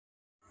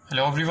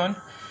Hello everyone.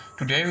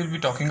 Today we will be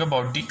talking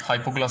about the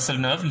hypoglossal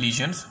nerve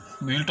lesions.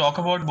 We will talk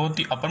about both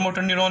the upper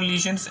motor neuron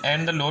lesions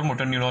and the lower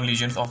motor neuron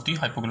lesions of the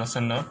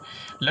hypoglossal nerve.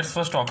 Let's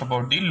first talk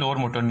about the lower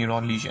motor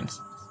neuron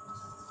lesions.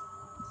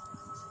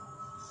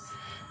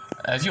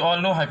 As you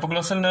all know,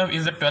 hypoglossal nerve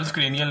is the 12th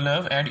cranial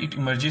nerve and it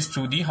emerges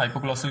through the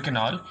hypoglossal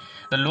canal.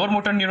 The lower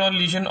motor neuron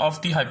lesion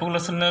of the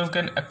hypoglossal nerve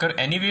can occur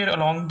anywhere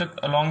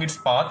along its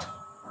path.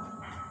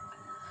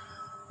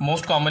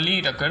 Most commonly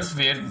it occurs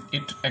where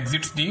it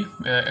exits the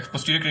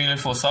posterior cranial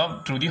fossa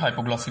through the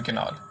hypoglossal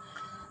canal.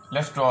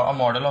 Let's draw a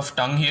model of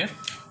tongue here.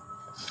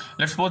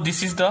 Let's suppose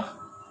this is the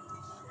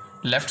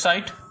left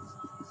side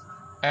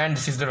and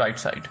this is the right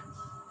side.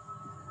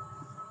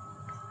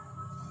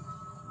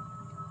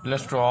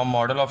 Let's draw a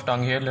model of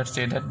tongue here. Let's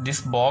say that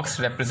this box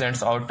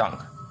represents our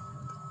tongue.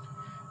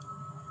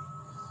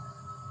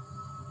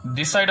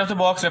 This side of the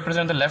box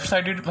represents the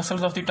left-sided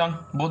muscles of the tongue,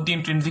 both the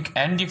intrinsic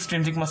and the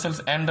extrinsic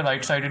muscles, and the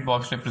right-sided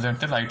box represents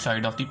the right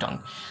side of the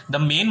tongue. The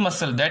main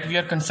muscle that we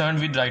are concerned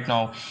with right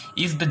now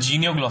is the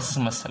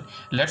genioglossus muscle.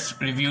 Let's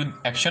review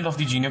action of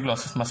the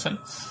genioglossus muscle.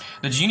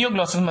 The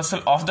genioglossus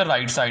muscle of the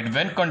right side,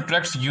 when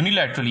contracts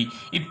unilaterally,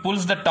 it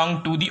pulls the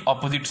tongue to the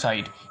opposite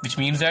side, which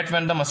means that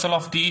when the muscle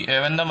of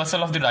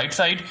the right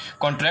side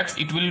contracts,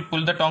 it will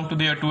pull the tongue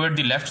toward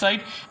the left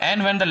side,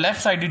 and when the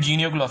left-sided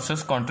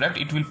genioglossus contract,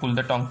 it will pull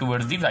the tongue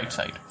towards the right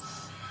side.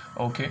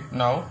 Okay,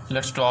 now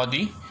let's draw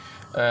the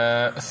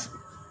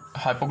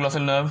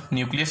hypoglossal nerve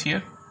nucleus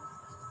here.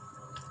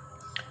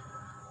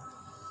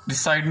 This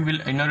side will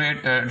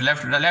innervate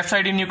the left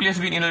side in nucleus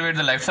will innervate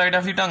the left side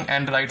of the tongue,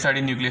 and the right side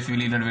in nucleus will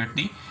innervate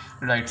the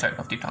right side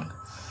of the tongue.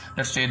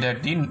 Let's say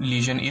that the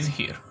lesion is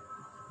here,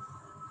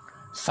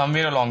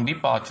 somewhere along the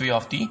pathway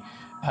of the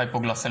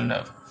hypoglossal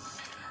nerve.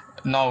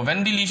 Now,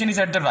 when the lesion is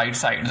at the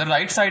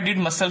right-sided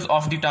muscles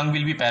of the tongue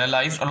will be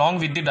paralyzed along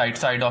with the right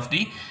side of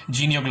the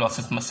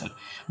genioglossus muscle.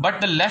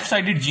 But the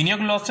left-sided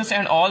genioglossus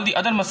and all the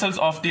other muscles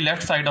of the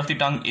left side of the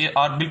tongue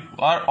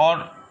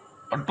are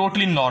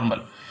totally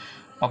normal.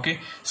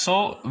 Okay,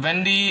 so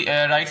when the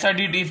right side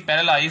is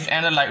paralyzed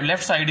and the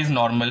left side is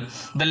normal,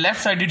 the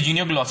left-sided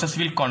genioglossus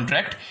will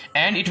contract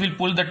and it will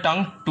pull the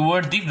tongue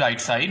towards the right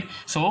side.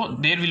 So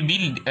there will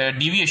be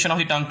deviation of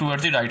the tongue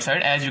towards the right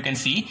side. As you can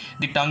see,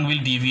 the tongue will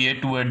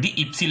deviate toward the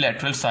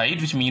ipsilateral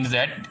side, which means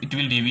that it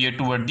will deviate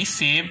toward the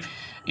same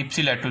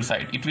ipsilateral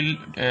side. It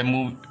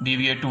will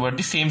deviate toward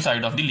the same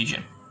side of the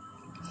lesion.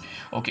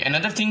 Okay,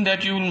 another thing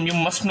that you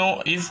must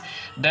know is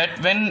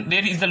that when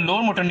there is the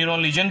lower motor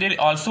neuron lesion, there is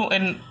also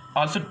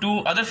two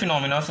other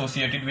phenomena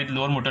associated with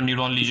lower motor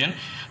neuron lesion.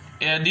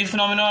 These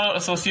phenomena are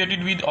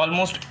associated with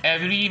almost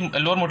every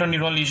lower motor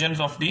neuron lesions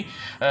of the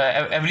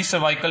every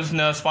cervical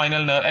nerve,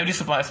 spinal nerve, every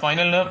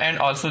spinal nerve, and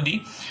also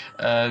the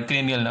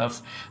cranial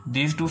nerves.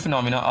 These two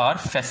phenomena are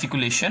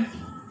fasciculation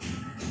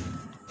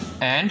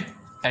and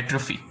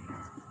atrophy.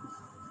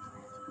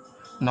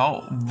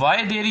 Now,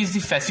 why there is the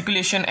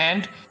fasciculation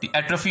and the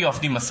atrophy of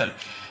the muscle?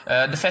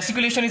 The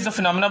fasciculation is the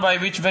phenomena by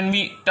which when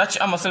we touch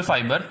a muscle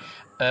fiber,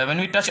 when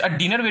we touch a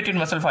denervated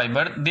muscle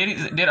fiber,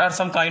 there are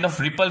some kind of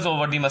ripples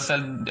over the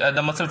muscle.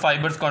 The muscle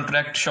fibers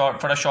contract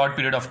for a short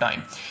period of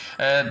time.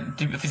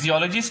 The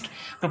physiologist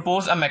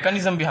propose a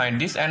mechanism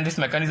behind this, and this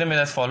mechanism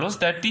is as follows: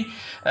 that the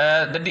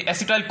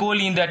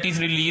acetylcholine that is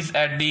released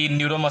at the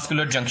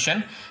neuromuscular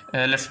junction.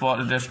 Let's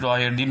draw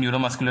here the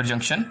neuromuscular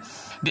junction.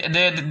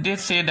 They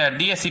say that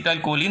the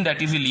acetylcholine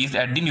that is released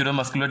at the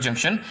neuromuscular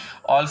junction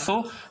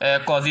also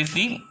causes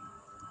the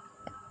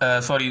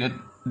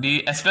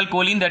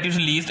acetylcholine that is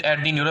released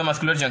at the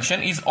neuromuscular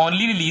junction is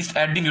only released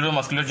at the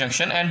neuromuscular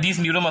junction, and these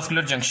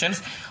neuromuscular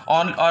junctions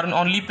are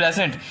only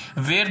present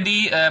where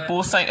the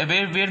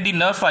where the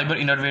nerve fiber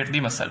innervates the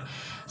muscle.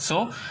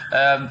 So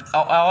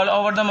all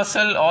over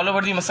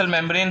the muscle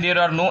membrane there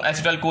are no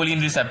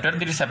acetylcholine receptors.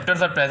 The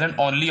receptors are present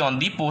only on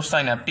the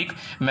postsynaptic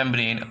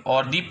membrane,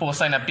 or the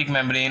postsynaptic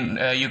membrane,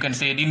 you can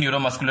say the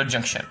neuromuscular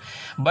junction.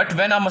 But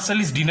when a muscle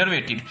is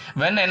denervated,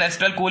 when an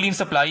acetylcholine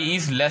supply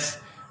is less,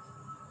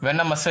 when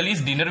a muscle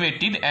is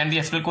denervated and the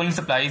acetylcholine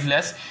supply is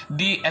less,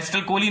 the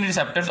acetylcholine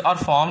receptors are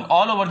formed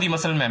all over the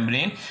muscle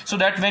membrane, so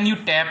that when you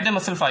tap the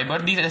muscle fiber,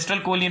 these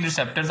acetylcholine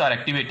receptors are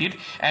activated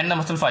and the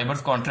muscle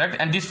fibers contract,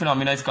 and this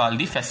phenomena is called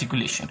the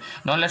fasciculation.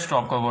 Now let's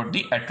talk about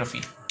the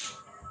atrophy.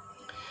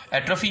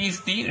 Atrophy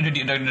is the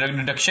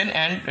reduction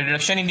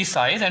in the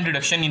size and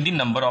reduction in the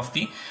number of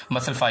the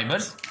muscle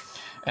fibers,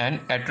 and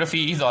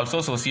atrophy is also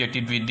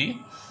associated with the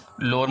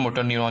lower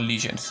motor neuron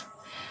lesions.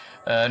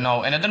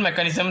 Now, another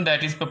mechanism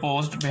that is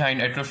proposed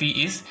behind atrophy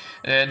is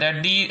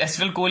that the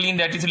acetylcholine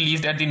that is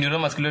released at the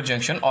neuromuscular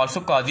junction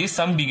also causes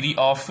some degree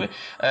of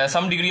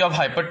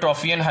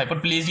hypertrophy and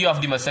hyperplasia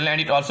of the muscle,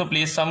 and it also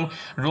plays some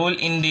role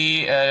in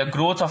the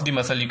growth of the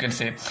muscle, you can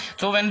say.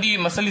 So when the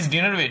muscle is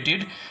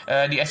denervated,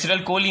 the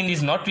acetylcholine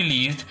is not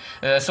released,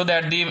 so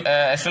that when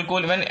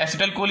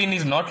acetylcholine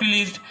is not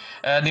released,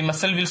 the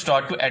muscle will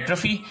start to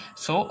atrophy.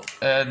 So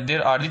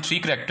there are the three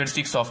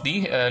characteristics of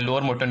the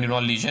lower motor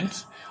neuron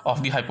lesions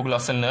of the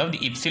hypoglossal nerve: the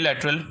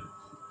ipsilateral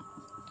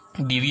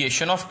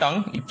deviation of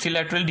tongue,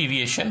 ipsilateral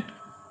deviation,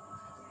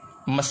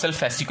 muscle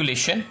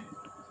fasciculation,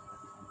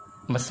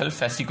 muscle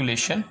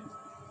fasciculation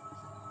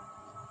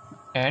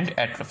and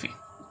atrophy.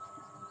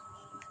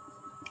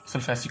 So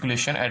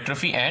fasciculation,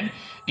 atrophy, and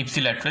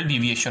ipsilateral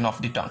deviation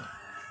of the tongue.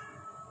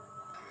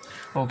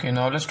 Okay,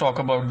 now let's talk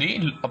about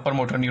the upper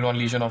motor neuron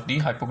lesion of the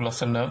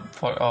hypoglossal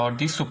nerve or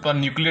the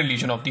supranuclear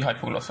lesion of the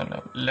hypoglossal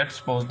nerve. Let's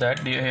suppose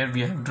that here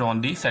we have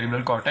drawn the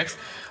cerebral cortex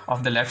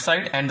of the left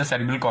side and the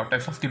cerebral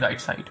cortex of the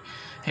right side.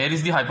 Here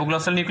is the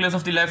hypoglossal nucleus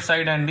of the left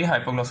side and the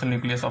hypoglossal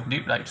nucleus of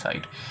the right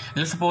side.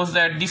 Let's suppose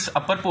that this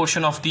upper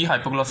portion of the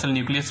hypoglossal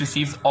nucleus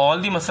receives all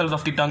the muscles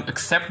of the tongue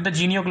except the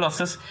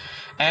genioglossus,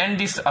 and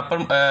this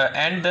upper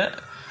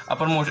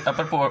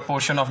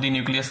portion of the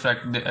nucleus,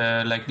 like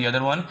the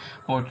other one,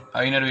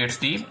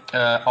 innervates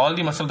all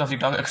the muscles of the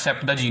tongue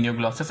except the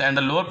genioglossus, and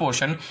the lower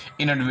portion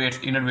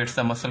innervates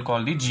the muscle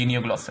called the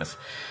genioglossus.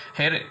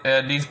 Here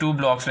these two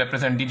blocks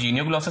represent the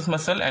genioglossus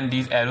muscle, and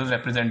these arrows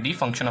represent the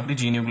function of the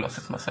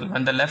genioglossus muscle.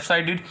 When the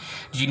left-sided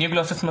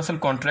genioglossus muscle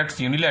contracts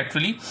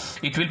unilaterally,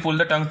 it will pull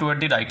the tongue toward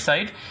the right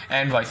side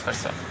and vice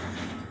versa.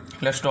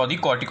 Let's draw the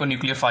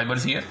corticonuclear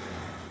fibers here.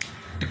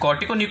 The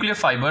corticonuclear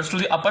fibers to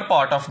the upper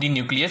part of the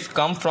nucleus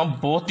come from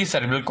both the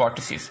cerebral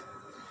cortices.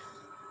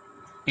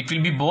 It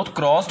will be both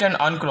crossed and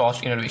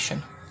uncrossed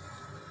innervation,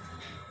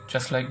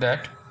 just like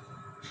that.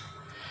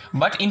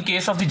 But in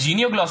case of the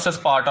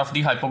genioglossus part of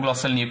the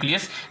hypoglossal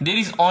nucleus, there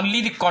is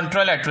only the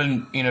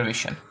contralateral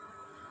innervation.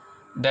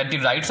 That the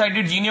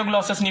right-sided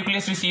genioglossus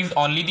nucleus receives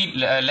only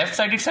the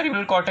left-sided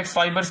cerebral cortex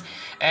fibers,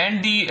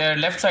 and the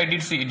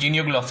left-sided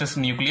genioglossus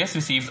nucleus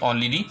receives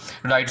only the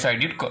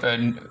right-sided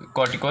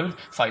cortical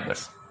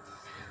fibers.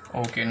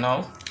 Okay,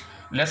 now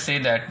let's say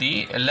that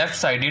the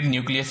left-sided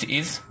nucleus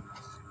is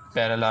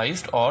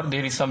paralyzed, or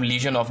there is some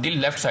lesion of the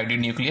left-sided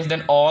nucleus.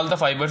 Then all the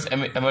fibers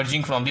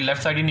emerging from the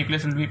left-sided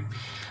nucleus will be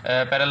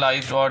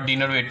paralyzed or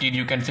denervated.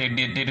 You can say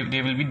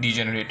they will be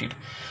degenerated.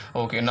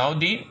 Okay, now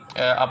the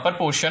upper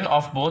portion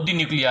of both the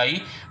nuclei,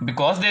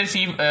 because they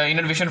receive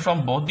innervation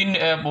from both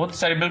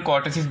cerebral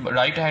cortices,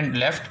 right and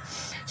left,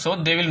 so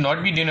they will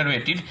not be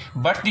denervated.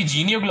 But the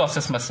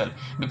genioglossus muscle,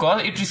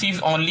 because it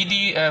receives only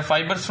the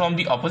fibers from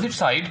the opposite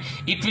side,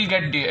 it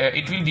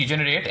will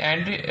degenerate,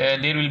 and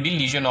there will be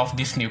lesion of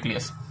this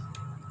nucleus.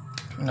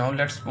 Now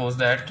let's suppose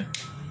that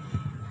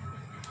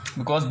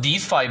because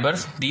these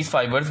fibers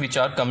which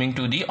are coming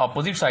to the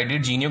opposite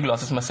sided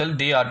genioglossus muscle,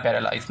 they are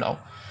paralyzed now.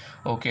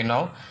 Okay,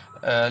 now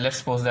let's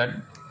suppose that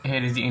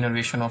here is the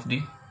innervation of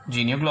the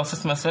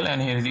genioglossus muscle,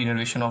 and here is the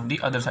innervation of the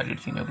other sided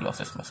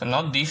genioglossus muscle.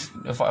 Now this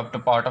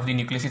part of the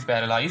nucleus is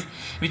paralyzed,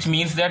 which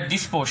means that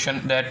this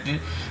portion, that the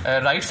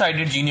right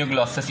sided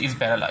genioglossus, is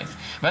paralyzed.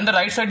 When the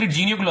right sided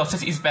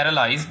genioglossus is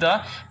paralyzed,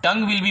 the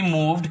tongue will be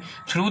moved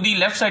through the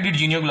left sided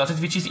genioglossus,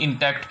 which is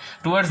intact,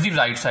 towards the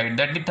right side.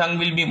 That the tongue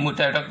will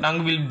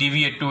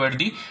deviate toward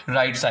the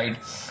right side.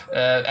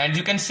 And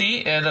you can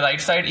see the right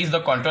side is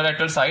the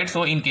contralateral side.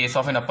 So in case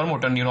of an upper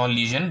motor neuron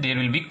lesion, there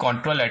will be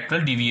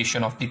contralateral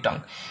deviation of the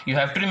tongue. You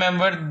have to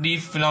remember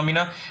these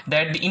phenomena,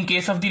 that in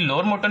case of the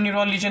lower motor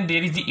neuron lesion,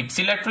 there is the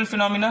ipsilateral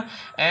phenomena,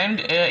 and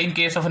in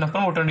case of an upper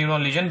motor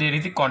neuron lesion, there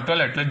is the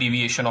contralateral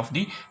deviation of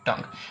the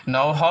tongue.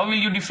 Now how will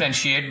you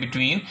differentiate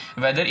between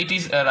whether it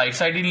is a right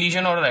sided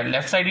lesion or a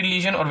left sided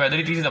lesion, or whether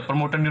it is upper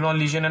motor neuron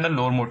lesion and a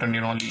lower motor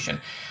neuron lesion?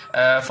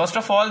 First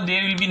of all,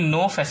 there will be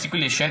no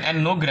fasciculation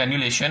and no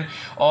granulation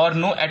or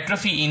no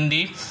atrophy in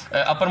the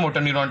upper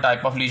motor neuron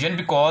type of lesion,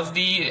 because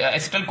the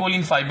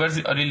acetylcholine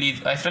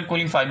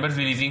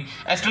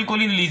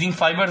releasing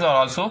fibers are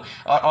also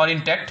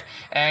intact,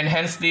 and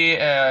hence the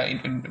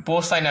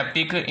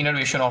postsynaptic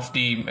innervation of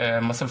the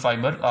muscle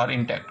fiber are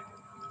intact.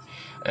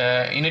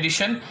 In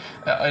addition,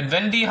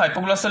 when the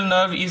hypoglossal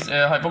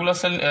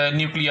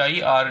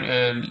nuclei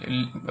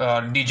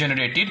are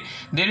degenerated,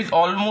 there is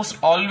almost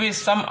always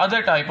some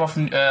other type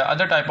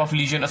of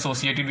lesion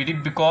associated with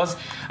it, because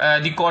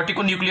the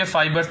corticonuclear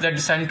fibers that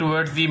descend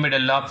towards the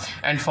medulla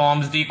and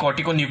forms the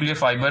corticonuclear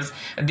fibers,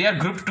 they are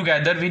grouped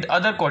together with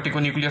other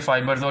corticonuclear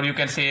fibers, or you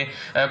can say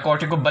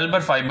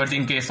corticobulbar fibers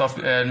in case of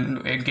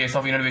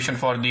innervation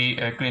for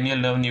the cranial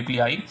nerve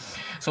nuclei.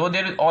 So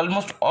there is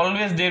almost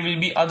always there will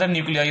be other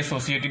nuclei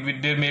associated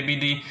with. There may be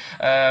the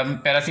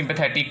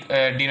parasympathetic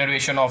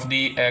denervation of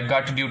the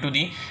gut due to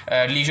the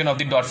lesion of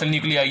the dorsal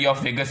nuclei of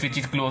vagus, which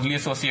is closely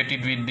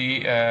associated with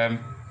the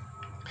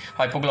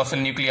hypoglossal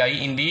nuclei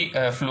in the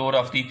floor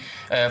of the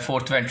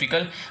fourth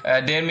ventricle.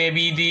 There may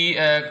be the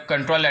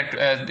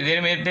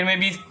there may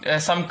be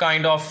some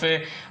kind of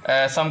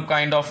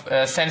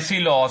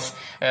sensory loss,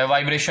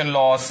 vibration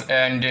loss,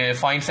 and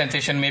fine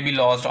sensation may be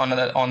lost in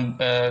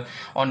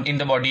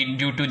the body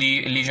due to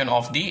the lesion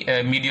of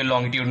the medial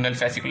longitudinal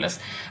fasciculus.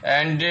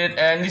 And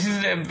this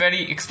is a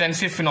very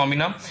extensive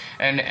phenomena,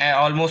 and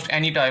almost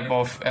any type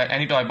of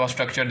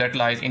structure that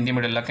lies in the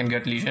medulla can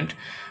get lesioned.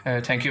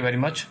 Thank you very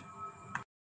much.